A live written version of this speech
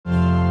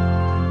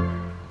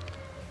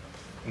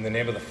In the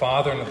name of the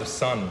Father, and of the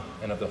Son,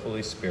 and of the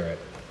Holy Spirit.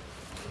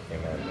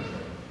 Amen.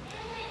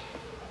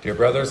 Dear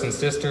brothers and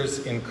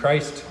sisters in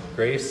Christ,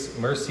 grace,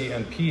 mercy,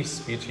 and peace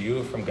be to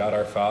you from God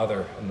our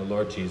Father and the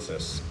Lord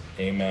Jesus.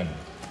 Amen.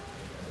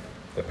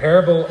 The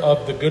parable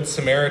of the Good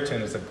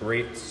Samaritan is a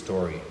great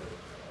story.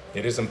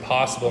 It is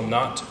impossible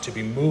not to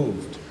be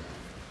moved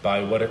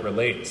by what it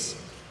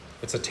relates.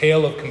 It's a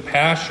tale of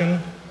compassion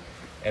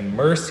and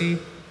mercy,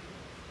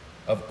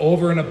 of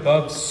over and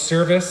above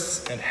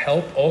service and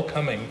help, all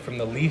coming from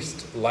the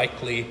least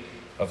likely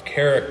of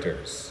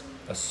characters,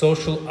 a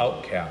social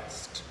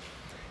outcast.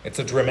 It's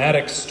a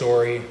dramatic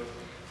story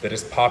that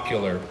is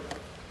popular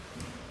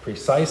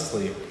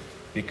precisely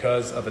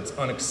because of its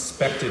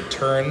unexpected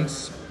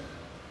turns,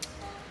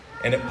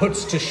 and it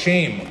puts to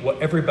shame what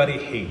everybody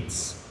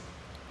hates: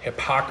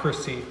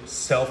 hypocrisy,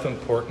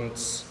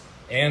 self-importance,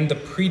 and the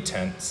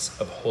pretense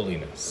of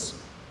holiness,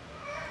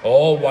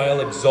 all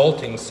while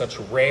exalting such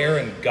rare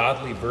and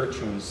godly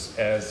virtues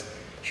as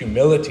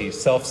humility,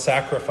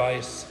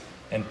 self-sacrifice,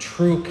 and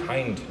true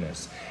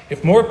kindness.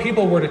 If more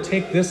people were to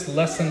take this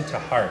lesson to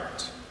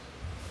heart,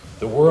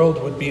 the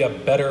world would be a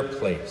better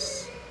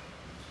place.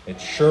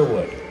 It sure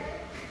would.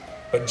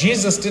 But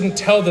Jesus didn't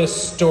tell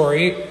this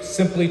story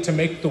simply to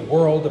make the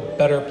world a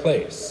better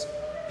place,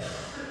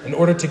 in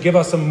order to give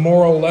us a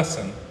moral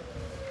lesson.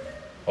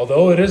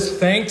 Although it is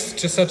thanks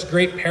to such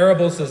great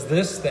parables as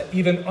this that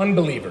even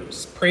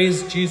unbelievers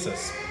praise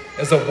Jesus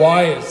as a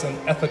wise and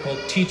ethical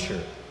teacher,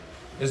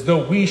 as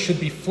though we should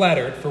be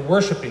flattered for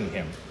worshiping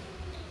him.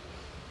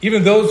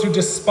 Even those who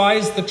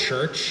despise the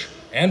church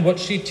and what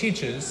she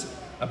teaches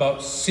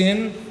about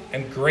sin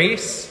and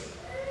grace,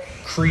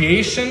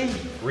 creation,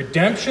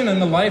 redemption,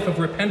 and the life of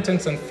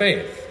repentance and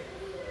faith,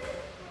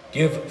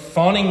 give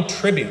fawning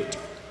tribute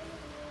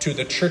to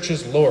the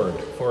church's Lord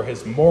for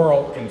his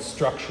moral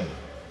instruction.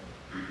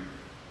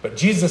 But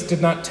Jesus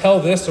did not tell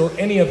this or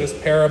any of his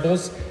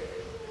parables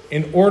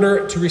in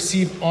order to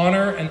receive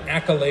honor and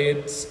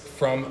accolades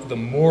from the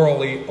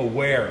morally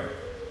aware.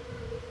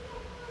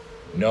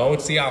 No,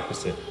 it's the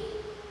opposite.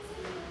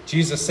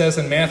 Jesus says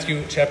in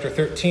Matthew chapter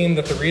 13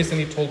 that the reason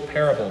he told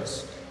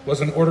parables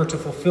was in order to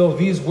fulfill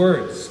these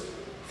words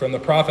from the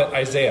prophet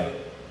Isaiah,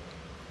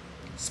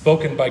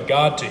 spoken by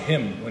God to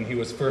him when he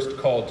was first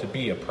called to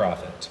be a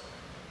prophet.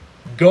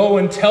 Go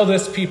and tell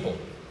this people,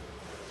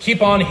 keep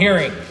on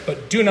hearing,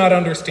 but do not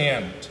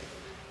understand.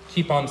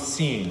 Keep on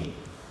seeing,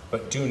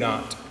 but do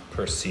not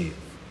perceive.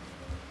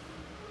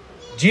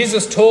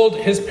 Jesus told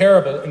his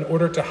parable in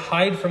order to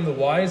hide from the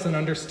wise and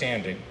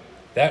understanding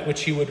that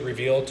which he would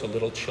reveal to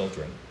little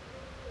children,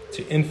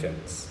 to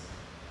infants.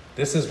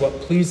 This is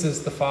what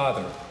pleases the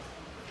Father.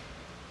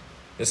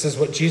 This is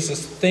what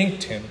Jesus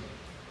thanked him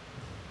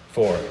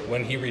for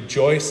when he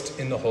rejoiced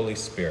in the Holy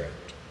Spirit.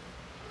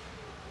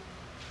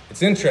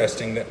 It's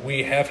interesting that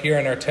we have here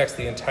in our text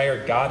the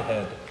entire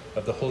Godhead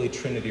of the Holy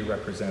Trinity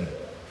represented.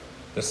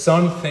 The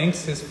Son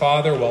thanks his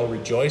Father while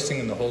rejoicing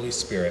in the Holy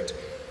Spirit.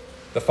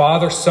 The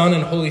Father, Son,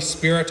 and Holy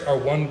Spirit are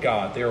one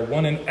God. They are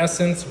one in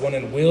essence, one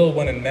in will,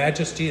 one in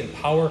majesty and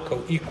power,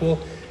 co-equal,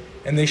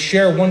 and they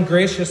share one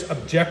gracious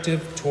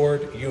objective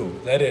toward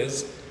you. That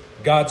is,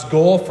 God's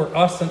goal for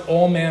us and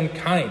all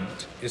mankind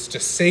is to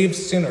save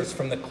sinners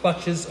from the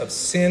clutches of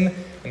sin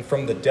and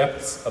from the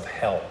depths of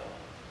hell.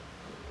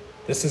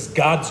 This is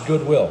God's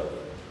goodwill,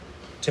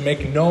 to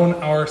make known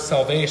our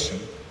salvation.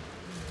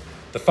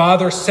 The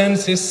Father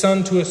sends his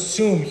Son to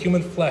assume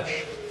human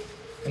flesh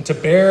and to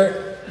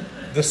bear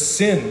the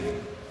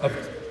sin of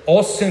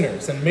all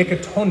sinners and make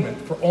atonement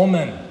for all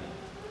men.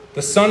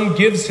 The Son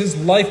gives his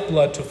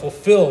lifeblood to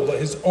fulfill what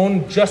his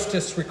own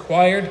justice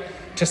required,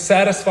 to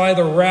satisfy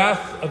the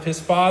wrath of his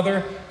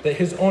Father that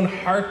his own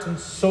heart and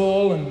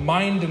soul and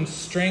mind and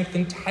strength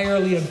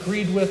entirely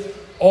agreed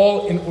with,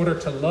 all in order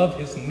to love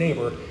his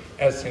neighbor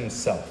as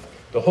himself.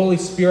 The Holy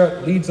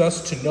Spirit leads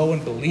us to know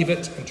and believe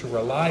it and to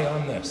rely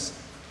on this.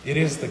 It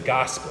is the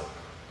gospel.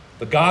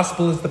 The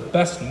gospel is the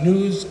best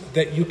news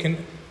that you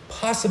can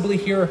possibly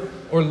hear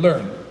or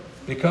learn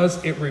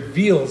because it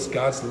reveals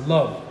God's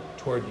love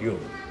toward you.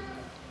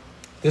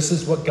 This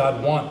is what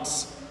God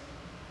wants.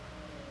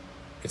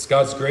 It's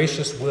God's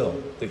gracious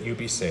will that you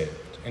be saved.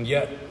 And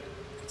yet,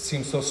 it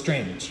seems so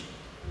strange.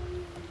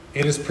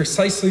 It is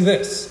precisely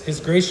this, his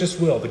gracious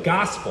will, the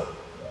gospel,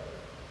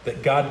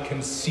 that God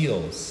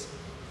conceals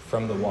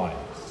from the wise.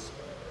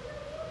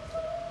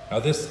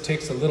 Now this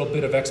takes a little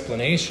bit of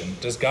explanation.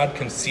 Does God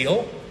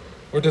conceal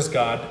or does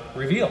God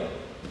reveal?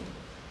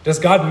 Does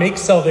God make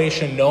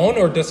salvation known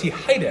or does he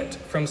hide it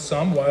from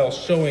some while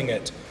showing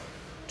it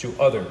to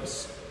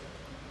others?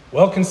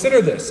 Well,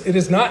 consider this. It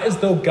is not as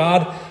though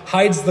God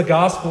hides the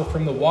gospel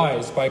from the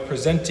wise by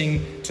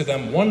presenting to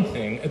them one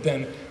thing and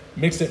then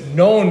makes it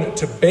known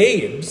to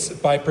babes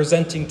by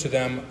presenting to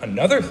them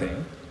another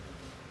thing.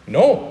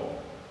 No.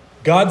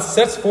 God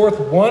sets forth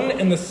one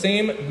and the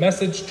same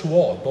message to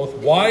all, both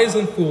wise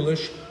and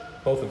foolish,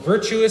 both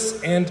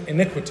virtuous and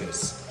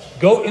iniquitous.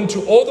 Go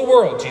into all the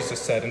world, Jesus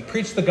said, and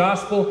preach the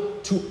gospel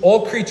to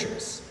all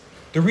creatures.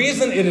 The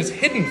reason it is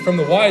hidden from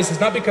the wise is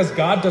not because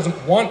God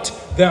doesn't want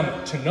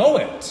them to know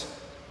it.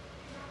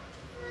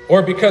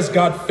 or because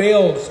God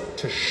fails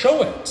to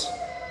show it.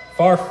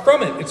 Far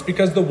from it. It's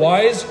because the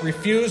wise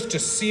refuse to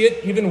see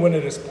it even when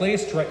it is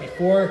placed right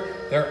before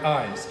their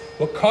eyes.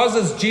 What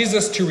causes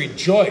Jesus to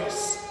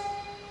rejoice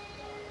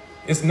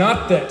is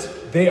not that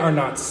they are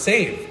not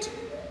saved.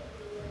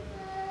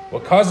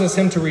 What causes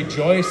him to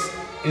rejoice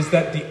is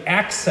that the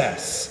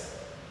access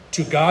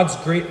to God's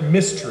great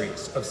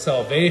mysteries of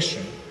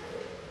salvation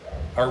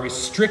are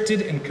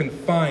restricted and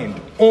confined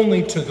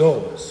only to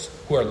those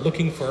who are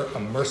looking for a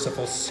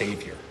merciful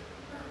Savior.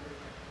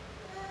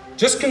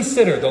 Just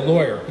consider the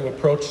lawyer who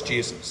approached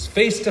Jesus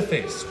face to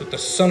face with the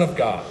Son of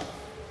God.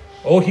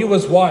 Oh, he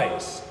was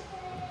wise.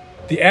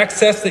 The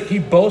access that he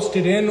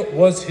boasted in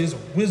was his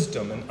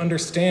wisdom and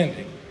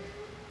understanding.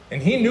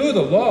 And he knew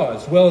the law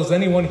as well as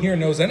anyone here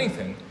knows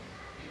anything.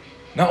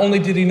 Not only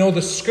did he know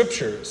the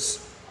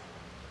scriptures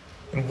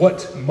and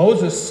what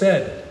Moses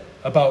said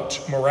about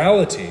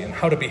morality and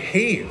how to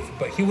behave,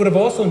 but he would have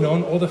also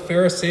known all the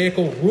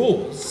Pharisaical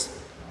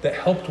rules that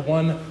helped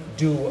one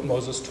do what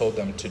Moses told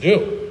them to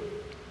do.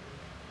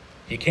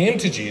 He came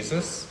to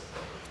Jesus.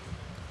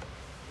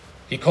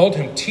 He called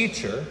him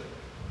teacher,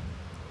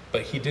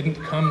 but he didn't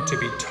come to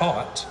be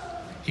taught.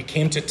 He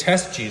came to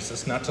test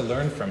Jesus, not to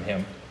learn from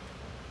him.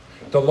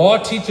 The law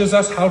teaches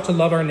us how to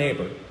love our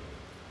neighbor,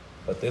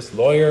 but this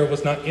lawyer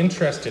was not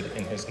interested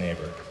in his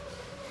neighbor.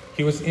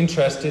 He was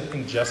interested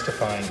in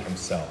justifying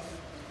himself.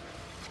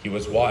 He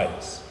was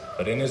wise,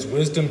 but in his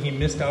wisdom, he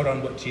missed out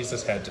on what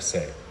Jesus had to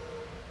say.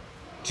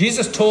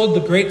 Jesus told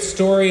the great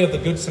story of the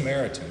Good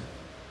Samaritan.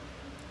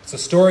 It's a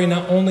story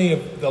not only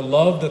of the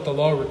love that the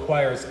law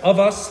requires of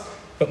us,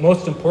 but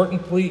most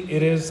importantly,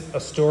 it is a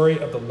story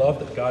of the love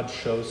that God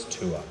shows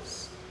to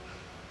us.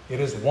 It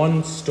is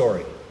one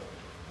story.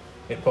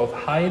 It both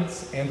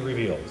hides and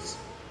reveals.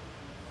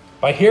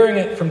 By hearing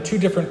it from two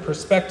different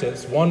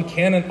perspectives, one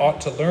can and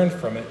ought to learn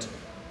from it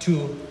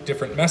two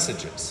different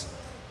messages.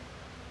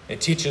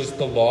 It teaches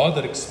the law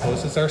that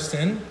exposes our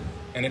sin,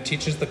 and it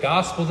teaches the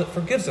gospel that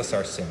forgives us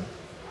our sin.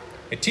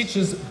 It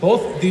teaches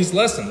both these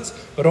lessons,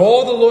 but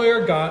all the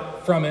lawyer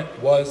got from it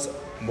was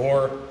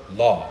more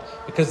law,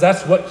 because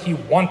that's what he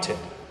wanted.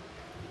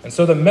 And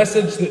so the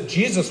message that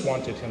Jesus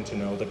wanted him to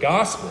know, the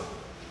gospel,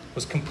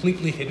 was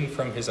completely hidden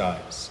from his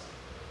eyes.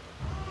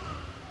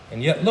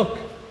 And yet, look,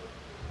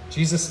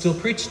 Jesus still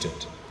preached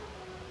it.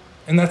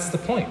 And that's the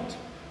point.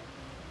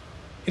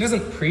 He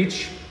doesn't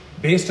preach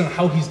based on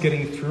how he's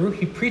getting through.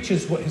 He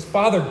preaches what his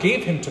Father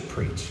gave him to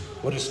preach,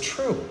 what is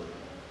true.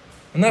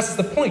 And that's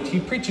the point. He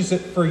preaches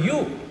it for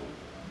you.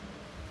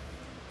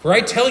 For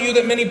I tell you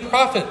that many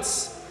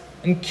prophets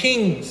and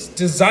kings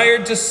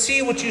desired to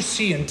see what you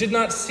see and did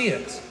not see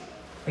it,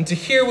 and to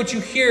hear what you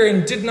hear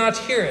and did not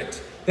hear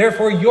it.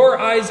 Therefore your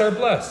eyes are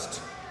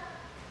blessed,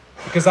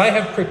 because I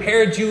have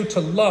prepared you to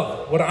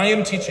love what I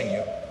am teaching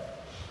you.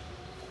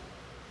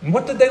 And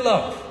what did they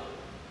love?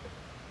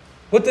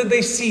 What did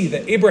they see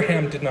that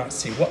Abraham did not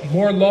see? What,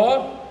 more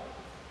law?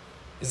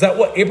 Is that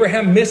what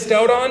Abraham missed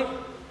out on?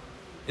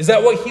 Is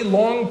that what he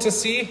longed to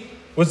see?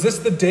 Was this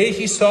the day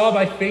he saw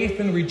by faith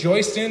and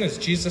rejoiced in, as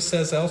Jesus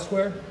says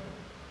elsewhere?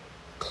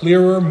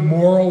 Clearer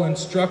moral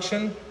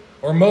instruction?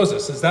 Or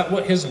Moses, is that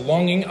what his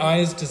longing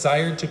eyes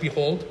desired to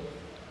behold?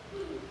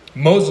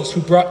 Moses,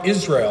 who brought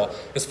Israel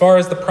as far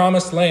as the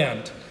promised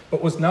land,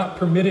 but was not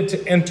permitted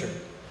to enter.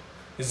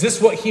 Is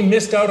this what he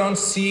missed out on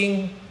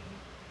seeing?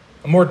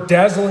 A more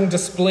dazzling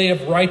display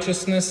of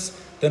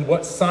righteousness than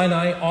what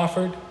Sinai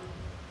offered?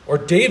 Or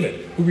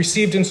David, who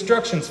received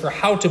instructions for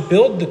how to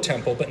build the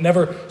temple, but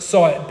never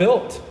saw it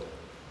built?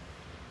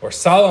 Or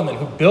Solomon,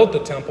 who built the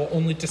temple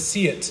only to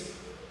see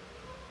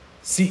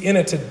in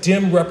it a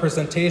dim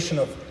representation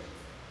of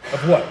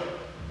what?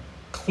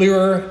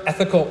 Clearer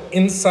ethical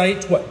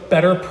insight? What,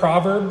 better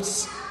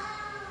proverbs?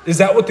 Is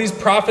that what these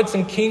prophets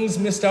and kings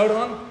missed out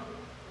on?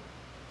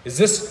 Is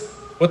this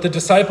what the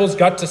disciples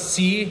got to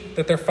see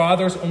that their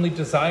fathers only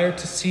desired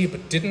to see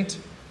but didn't?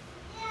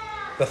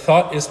 The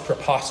thought is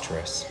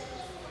preposterous.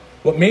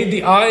 What made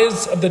the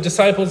eyes of the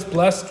disciples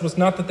blessed was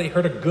not that they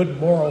heard a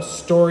good moral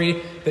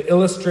story that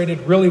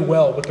illustrated really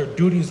well what their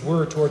duties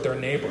were toward their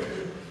neighbor.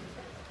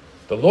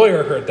 The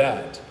lawyer heard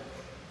that.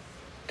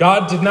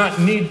 God did not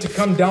need to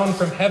come down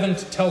from heaven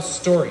to tell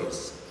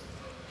stories.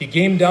 He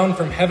came down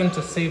from heaven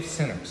to save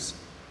sinners.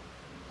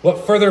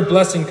 What further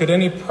blessing could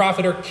any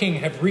prophet or king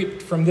have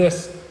reaped from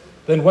this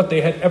than what they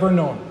had ever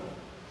known?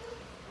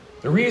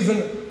 The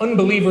reason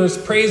unbelievers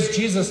praise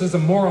Jesus as a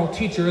moral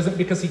teacher isn't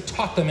because he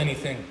taught them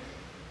anything.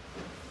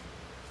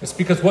 It's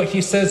because what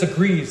he says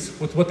agrees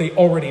with what they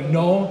already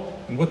know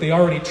and what they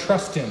already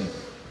trust in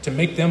to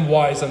make them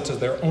wise unto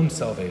their own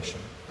salvation.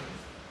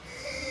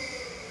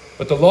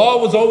 But the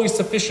law was always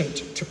sufficient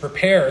to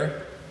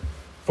prepare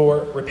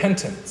for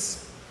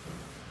repentance.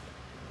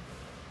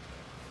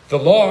 The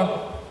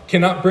law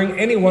cannot bring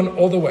anyone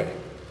all the way.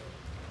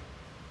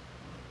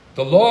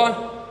 The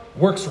law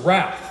works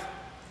wrath,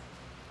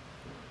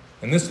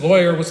 and this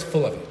lawyer was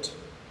full of it.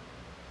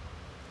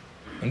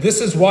 And this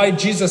is why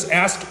Jesus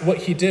asked what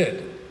he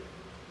did.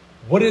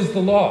 What is the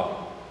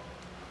law?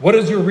 What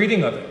is your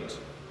reading of it?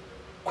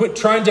 Quit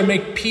trying to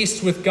make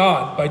peace with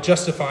God by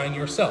justifying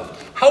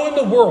yourself. How in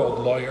the world,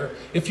 lawyer,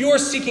 if you are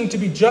seeking to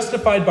be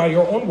justified by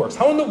your own works,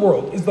 how in the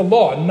world is the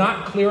law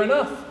not clear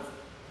enough?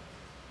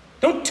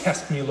 Don't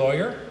test me,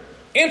 lawyer.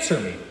 Answer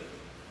me.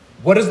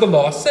 What does the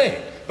law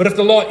say? But if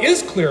the law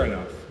is clear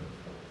enough,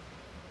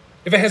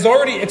 if it has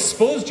already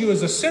exposed you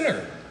as a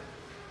sinner,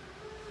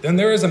 then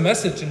there is a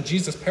message in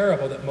Jesus'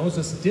 parable that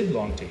Moses did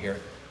long to hear,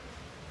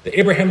 that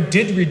Abraham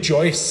did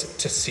rejoice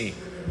to see,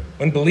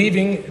 when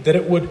believing that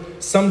it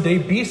would someday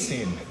be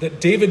seen, that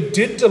David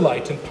did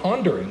delight in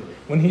pondering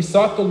when he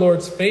sought the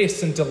Lord's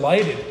face and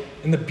delighted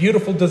in the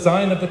beautiful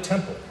design of the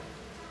temple.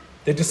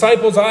 The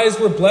disciples' eyes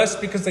were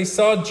blessed because they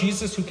saw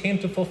Jesus who came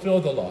to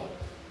fulfill the law.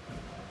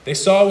 They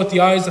saw with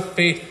the eyes of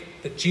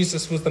faith that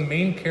Jesus was the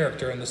main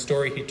character in the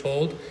story he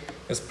told,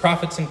 as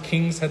prophets and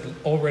kings had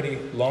already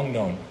long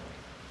known.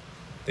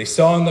 They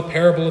saw in the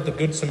parable of the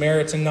Good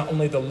Samaritan not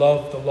only the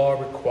love the law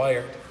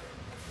required,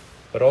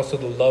 but also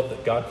the love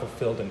that God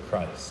fulfilled in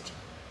Christ.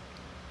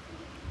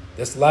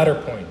 This latter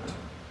point,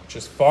 which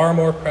is far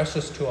more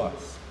precious to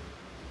us,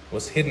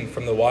 was hidden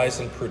from the wise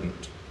and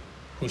prudent,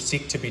 who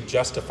seek to be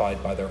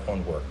justified by their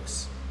own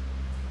works.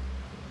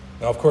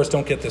 Now, of course,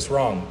 don't get this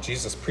wrong.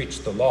 Jesus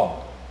preached the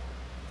law.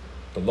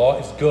 The law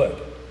is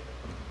good.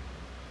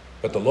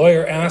 But the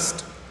lawyer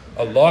asked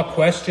a law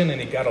question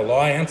and he got a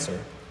law answer.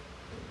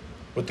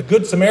 What the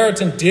Good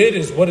Samaritan did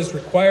is what is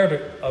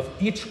required of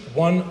each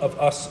one of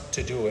us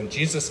to do, and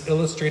Jesus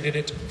illustrated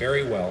it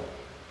very well.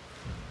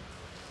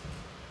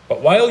 But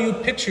while you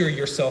picture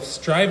yourself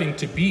striving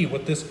to be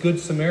what this Good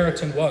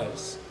Samaritan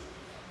was,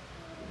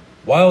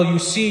 while you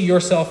see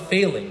yourself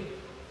failing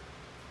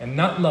and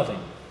not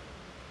loving,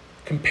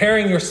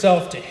 comparing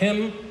yourself to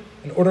him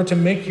in order to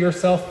make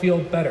yourself feel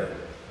better,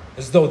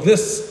 as though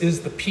this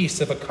is the peace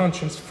of a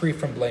conscience free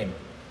from blame.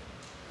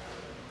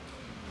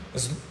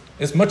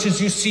 As much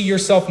as you see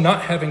yourself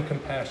not having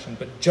compassion,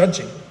 but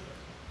judging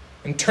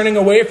and turning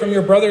away from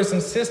your brothers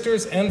and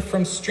sisters and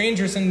from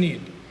strangers in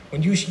need,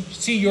 when you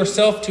see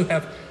yourself to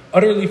have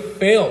utterly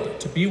failed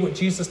to be what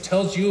Jesus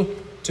tells you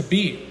to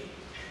be,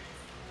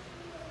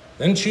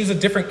 then choose a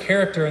different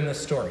character in this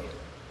story.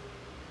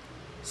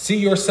 See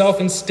yourself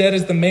instead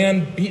as the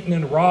man beaten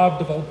and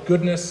robbed of all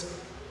goodness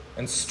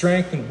and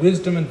strength and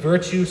wisdom and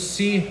virtue.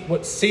 See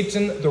what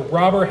Satan, the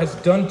robber, has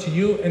done to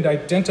you and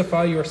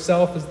identify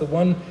yourself as the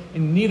one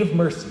in need of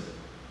mercy,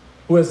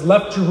 who has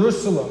left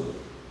Jerusalem,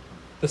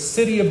 the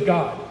city of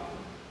God,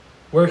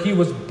 where he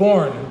was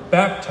born and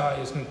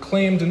baptized and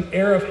claimed an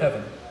heir of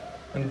heaven,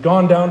 and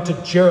gone down to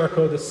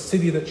Jericho, the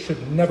city that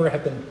should never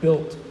have been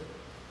built,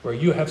 where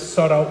you have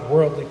sought out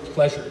worldly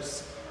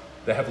pleasures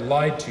that have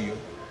lied to you,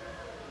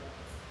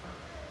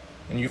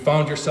 and you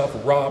found yourself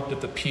robbed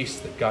of the peace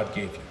that God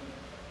gave you.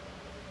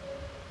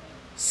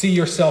 See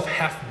yourself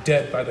half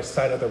dead by the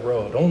side of the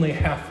road, only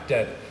half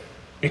dead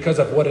because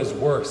of what is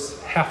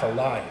worse, half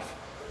alive.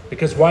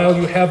 Because while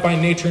you have by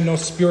nature no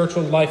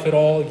spiritual life at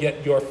all,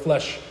 yet your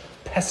flesh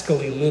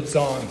peskily lives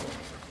on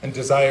and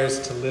desires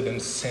to live in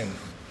sin,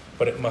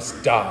 but it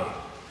must die.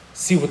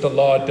 See what the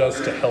law does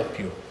to help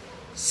you.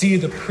 See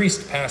the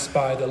priest pass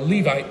by, the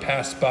Levite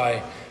pass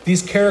by.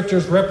 These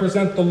characters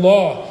represent the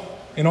law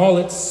in all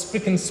its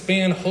spick and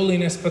span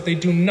holiness, but they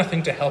do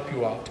nothing to help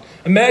you out.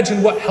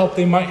 Imagine what help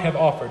they might have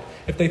offered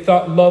if they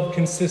thought love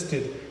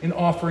consisted in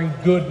offering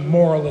good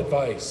moral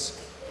advice.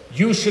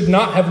 You should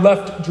not have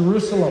left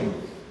Jerusalem,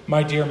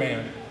 my dear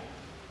man.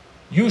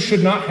 You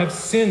should not have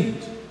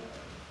sinned,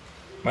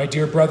 my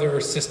dear brother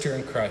or sister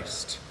in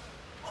Christ.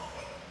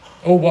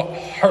 Oh, what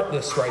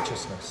heartless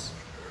righteousness.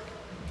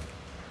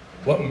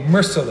 What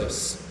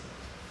merciless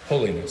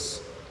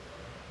holiness.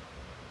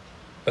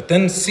 But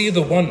then see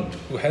the one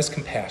who has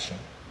compassion,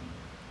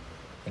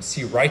 and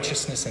see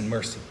righteousness and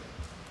mercy.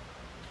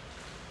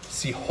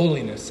 See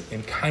holiness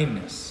and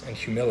kindness and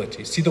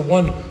humility. See the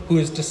one who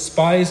is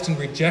despised and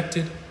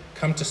rejected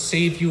come to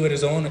save you at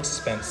his own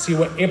expense. See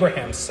what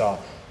Abraham saw.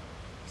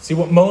 See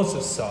what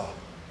Moses saw.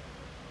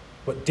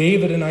 What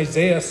David and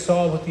Isaiah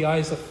saw with the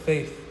eyes of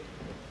faith.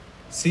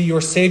 See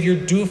your Savior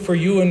do for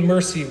you in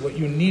mercy what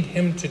you need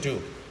him to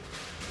do.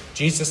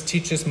 Jesus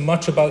teaches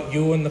much about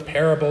you in the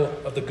parable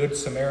of the Good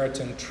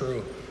Samaritan,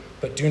 true,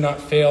 but do not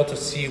fail to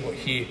see what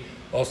he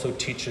also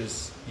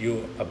teaches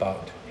you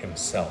about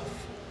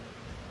himself.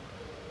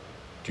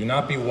 Do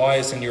not be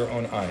wise in your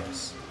own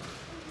eyes,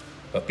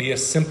 but be a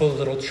simple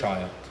little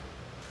child.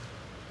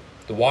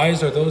 The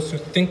wise are those who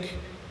think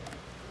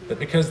that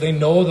because they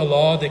know the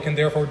law, they can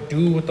therefore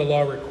do what the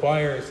law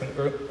requires in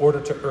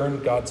order to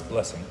earn God's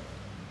blessing.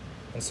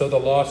 And so the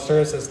law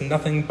serves as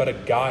nothing but a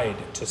guide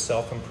to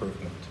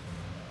self-improvement.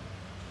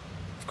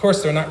 Of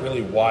course, they're not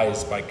really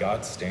wise by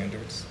God's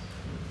standards,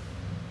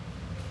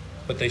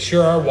 but they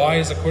sure are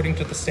wise according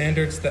to the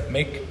standards that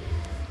make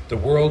the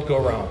world go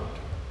round.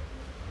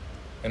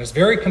 And it's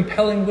very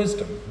compelling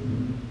wisdom.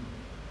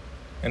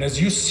 And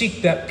as you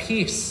seek that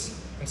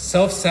peace and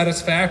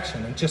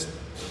self-satisfaction and just,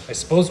 I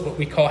suppose, what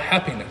we call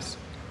happiness,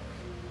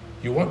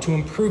 you want to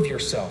improve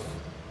yourself.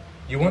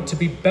 You want to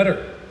be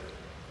better.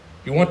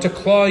 You want to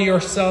claw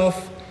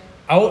yourself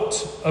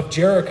out of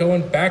Jericho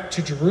and back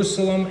to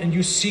Jerusalem, and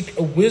you seek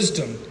a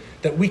wisdom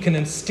that we can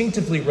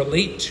instinctively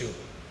relate to,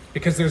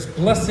 because there's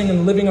blessing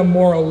in living a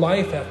moral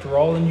life after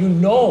all, and you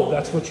know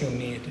that's what you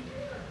need.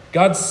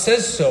 God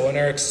says so, and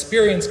our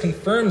experience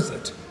confirms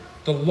it.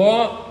 The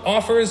law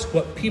offers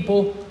what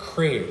people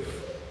crave.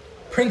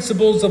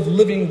 Principles of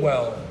living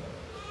well.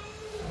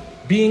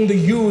 Being the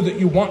you that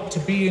you want to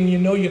be and you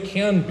know you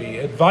can be.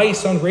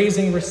 Advice on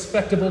raising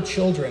respectable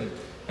children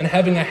and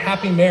having a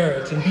happy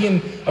marriage and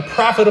being a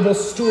profitable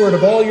steward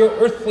of all your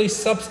earthly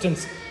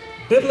substance.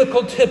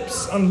 Biblical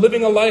tips on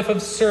living a life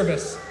of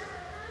service.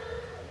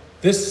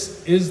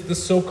 This is the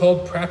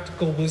so-called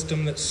practical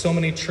wisdom that so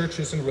many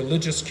churches and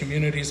religious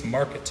communities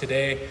market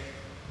today.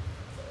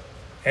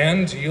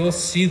 And you'll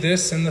see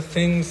this in the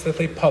things that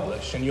they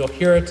publish, and you'll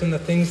hear it in the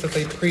things that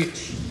they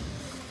preach.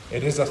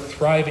 It is a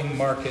thriving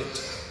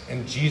market,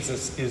 and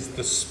Jesus is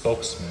the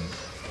spokesman.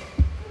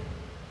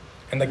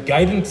 And the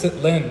guidance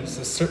it lends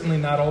is certainly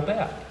not all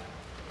bad.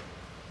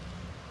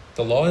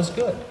 The law is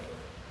good,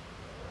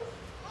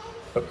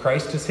 but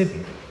Christ is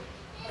hidden.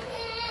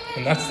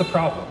 And that's the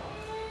problem.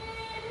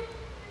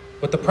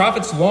 What the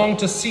prophets long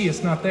to see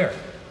is not there.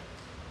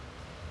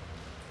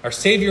 Our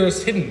Savior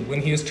is hidden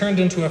when he is turned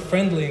into a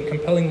friendly and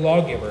compelling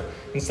lawgiver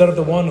instead of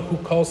the one who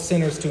calls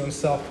sinners to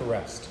himself for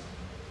rest.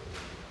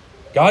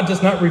 God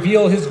does not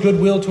reveal his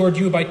goodwill toward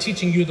you by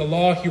teaching you the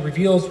law. He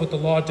reveals what the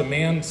law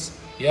demands.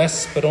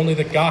 Yes, but only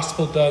the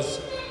gospel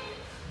does.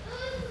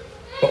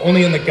 But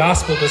only in the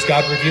gospel does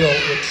God reveal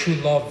what true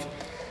love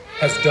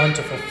has done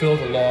to fulfill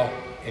the law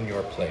in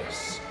your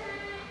place.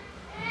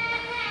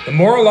 The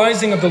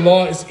moralizing of the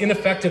law is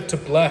ineffective to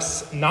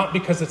bless, not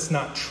because it's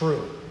not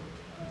true.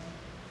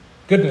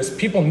 Goodness,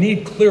 people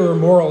need clearer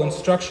moral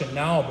instruction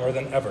now more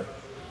than ever.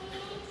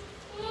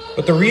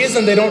 But the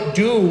reason they don't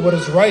do what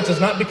is right is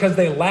not because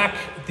they lack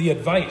the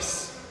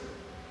advice.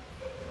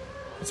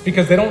 It's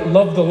because they don't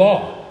love the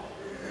law.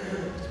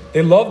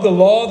 They love the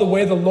law the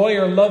way the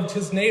lawyer loved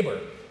his neighbor,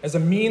 as a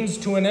means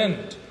to an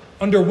end.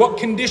 Under what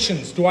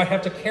conditions do I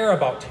have to care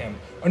about him?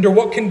 Under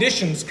what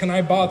conditions can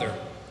I bother?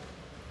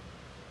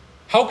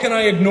 How can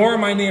I ignore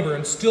my neighbor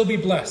and still be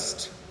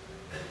blessed?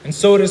 And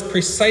so it is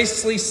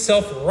precisely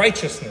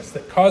self-righteousness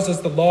that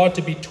causes the law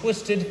to be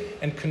twisted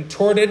and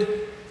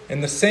contorted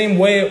in the same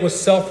way it was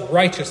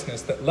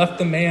self-righteousness that left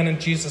the man in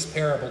Jesus'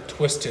 parable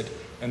twisted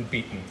and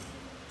beaten.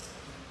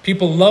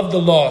 People love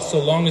the law so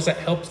long as it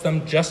helps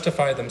them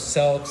justify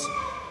themselves,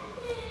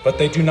 but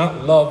they do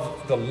not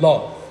love the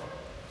love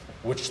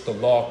which the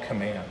law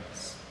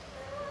commands.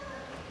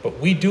 But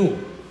we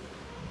do.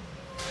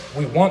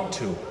 We want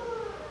to.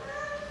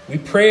 We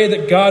pray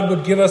that God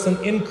would give us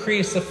an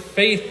increase of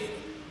faith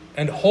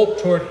and hope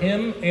toward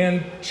him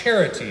and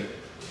charity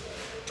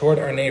toward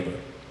our neighbor,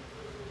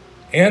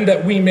 and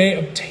that we may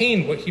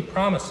obtain what he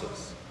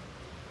promises.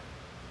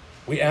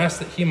 We ask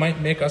that he might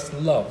make us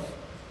love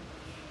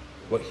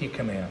what he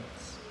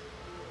commands.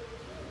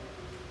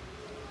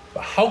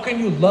 But how can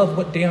you love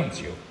what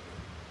damns you?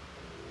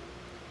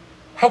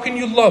 How can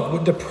you love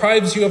what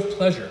deprives you of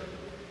pleasure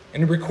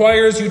and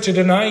requires you to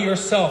deny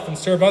yourself and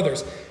serve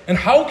others? And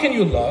how can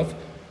you love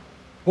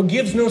what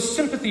gives no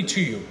sympathy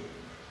to you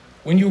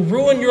when you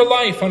ruin your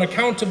life on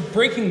account of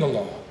breaking the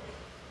law?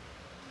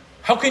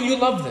 How can you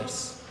love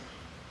this?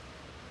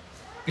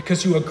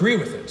 Because you agree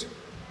with it.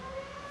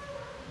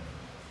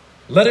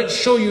 Let it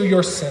show you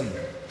your sin.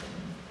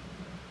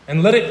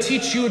 And let it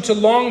teach you to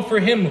long for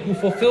him who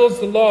fulfills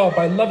the law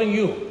by loving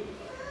you.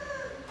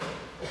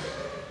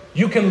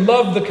 You can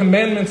love the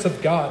commandments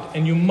of God,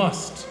 and you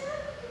must.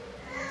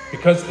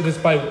 Because it is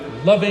by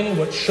loving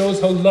what shows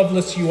how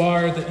loveless you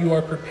are that you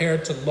are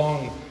prepared to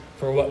long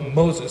for what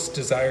Moses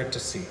desired to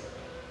see.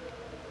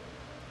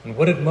 And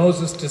what did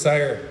Moses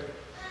desire?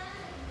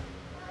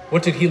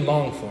 What did he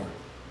long for?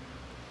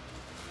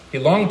 He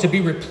longed to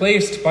be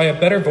replaced by a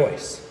better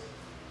voice.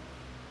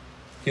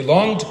 He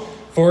longed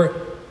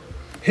for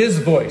his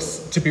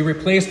voice to be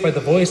replaced by the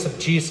voice of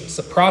Jesus,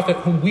 a prophet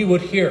whom we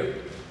would hear,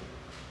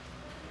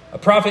 a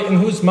prophet in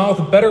whose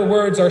mouth better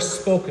words are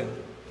spoken,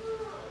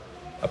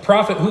 a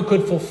prophet who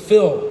could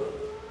fulfill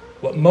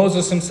what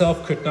Moses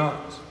himself could not,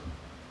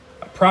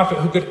 a prophet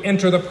who could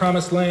enter the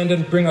promised land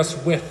and bring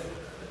us with,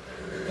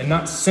 and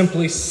not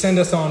simply send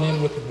us on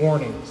in with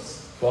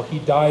warnings while he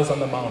dies on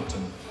the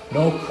mountain.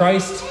 No,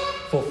 Christ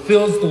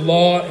fulfills the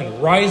law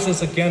and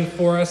rises again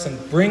for us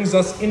and brings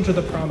us into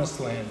the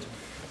promised land.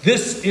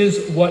 This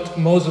is what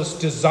Moses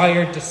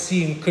desired to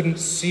see and couldn't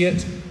see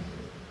it,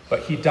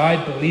 but he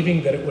died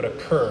believing that it would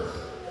occur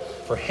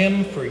for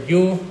him, for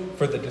you,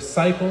 for the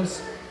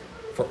disciples,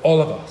 for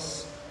all of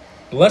us.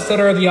 Blessed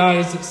are the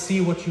eyes that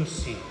see what you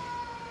see,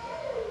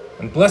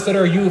 and blessed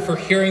are you for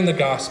hearing the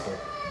gospel.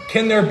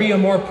 Can there be a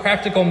more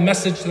practical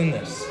message than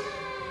this?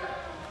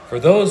 For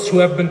those who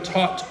have been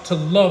taught to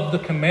love the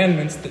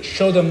commandments that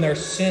show them their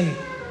sin,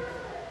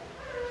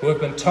 who have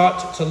been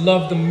taught to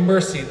love the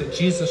mercy that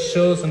Jesus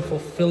shows in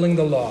fulfilling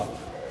the law,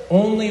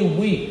 only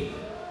we,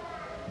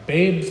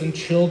 babes and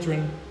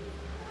children,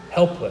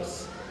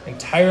 helpless,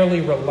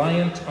 entirely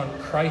reliant on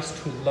Christ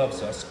who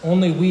loves us.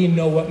 Only we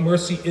know what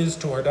mercy is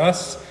toward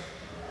us,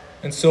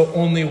 and so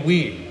only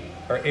we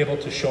are able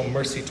to show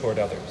mercy toward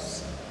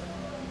others,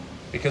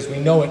 because we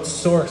know its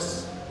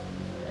source,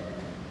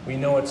 we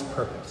know its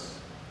purpose,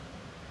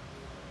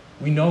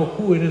 we know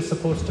who it is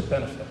supposed to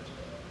benefit.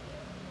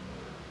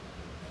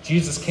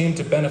 Jesus came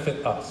to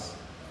benefit us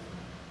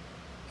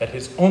at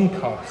his own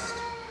cost,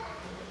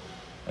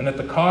 and at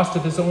the cost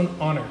of his own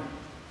honor,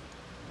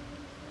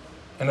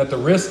 and at the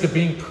risk of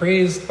being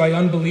praised by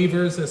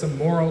unbelievers as a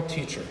moral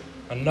teacher,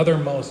 another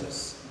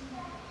Moses.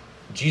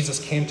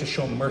 Jesus came to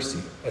show mercy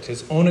at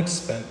his own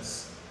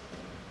expense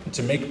and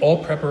to make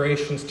all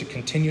preparations to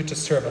continue to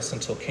serve us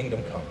until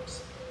kingdom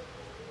comes.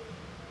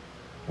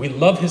 We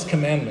love his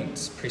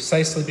commandments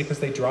precisely because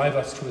they drive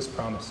us to his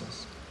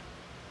promises.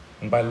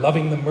 And by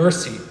loving the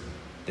mercy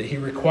that he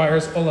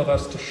requires all of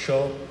us to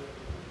show,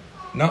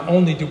 not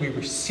only do we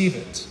receive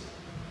it,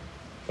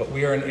 but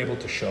we are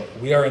enabled to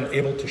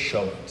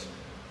show it.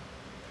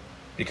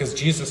 Because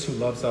Jesus, who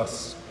loves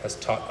us, has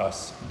taught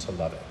us to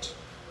love it.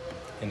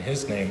 In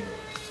his name,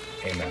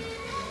 amen.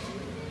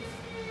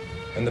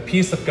 And the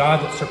peace of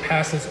God that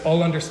surpasses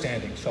all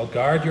understanding shall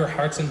guard your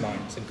hearts and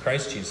minds in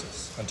Christ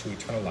Jesus unto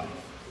eternal life.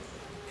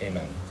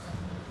 Amen.